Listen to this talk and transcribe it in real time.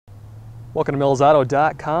Welcome to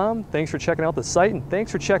millsauto.com. Thanks for checking out the site, and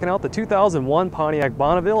thanks for checking out the 2001 Pontiac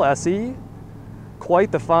Bonneville SE.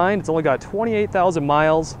 Quite the find. It's only got 28,000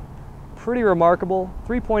 miles. Pretty remarkable.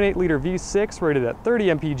 3.8 liter V6 rated at 30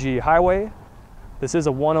 mpg highway. This is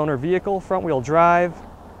a one-owner vehicle, front-wheel drive.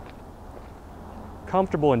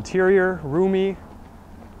 Comfortable interior, roomy.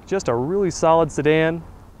 Just a really solid sedan.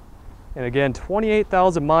 And again,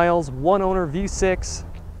 28,000 miles, one-owner V6.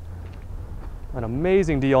 An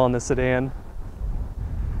amazing deal on this sedan.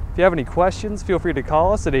 If you have any questions, feel free to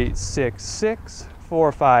call us at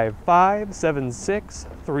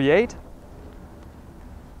 866-455-7638.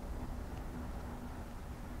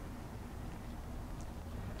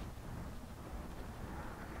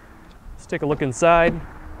 Let's take a look inside.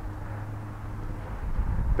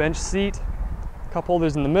 Bench seat, cup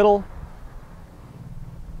holders in the middle.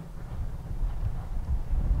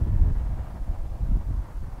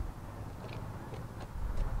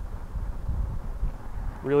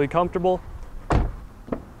 Really comfortable.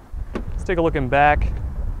 Let's take a look in back.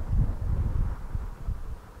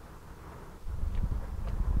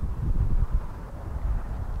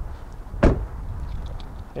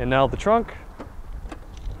 And now the trunk.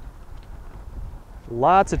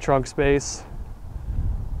 Lots of trunk space.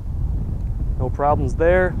 No problems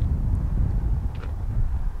there.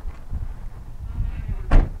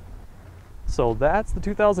 So that's the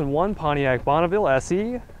 2001 Pontiac Bonneville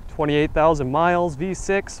SE. 28,000 miles,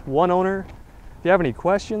 V6, one owner. If you have any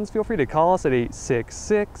questions, feel free to call us at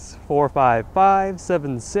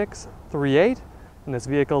 866-455-7638. And this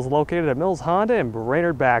vehicle is located at Mills Honda in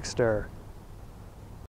Brainerd Baxter.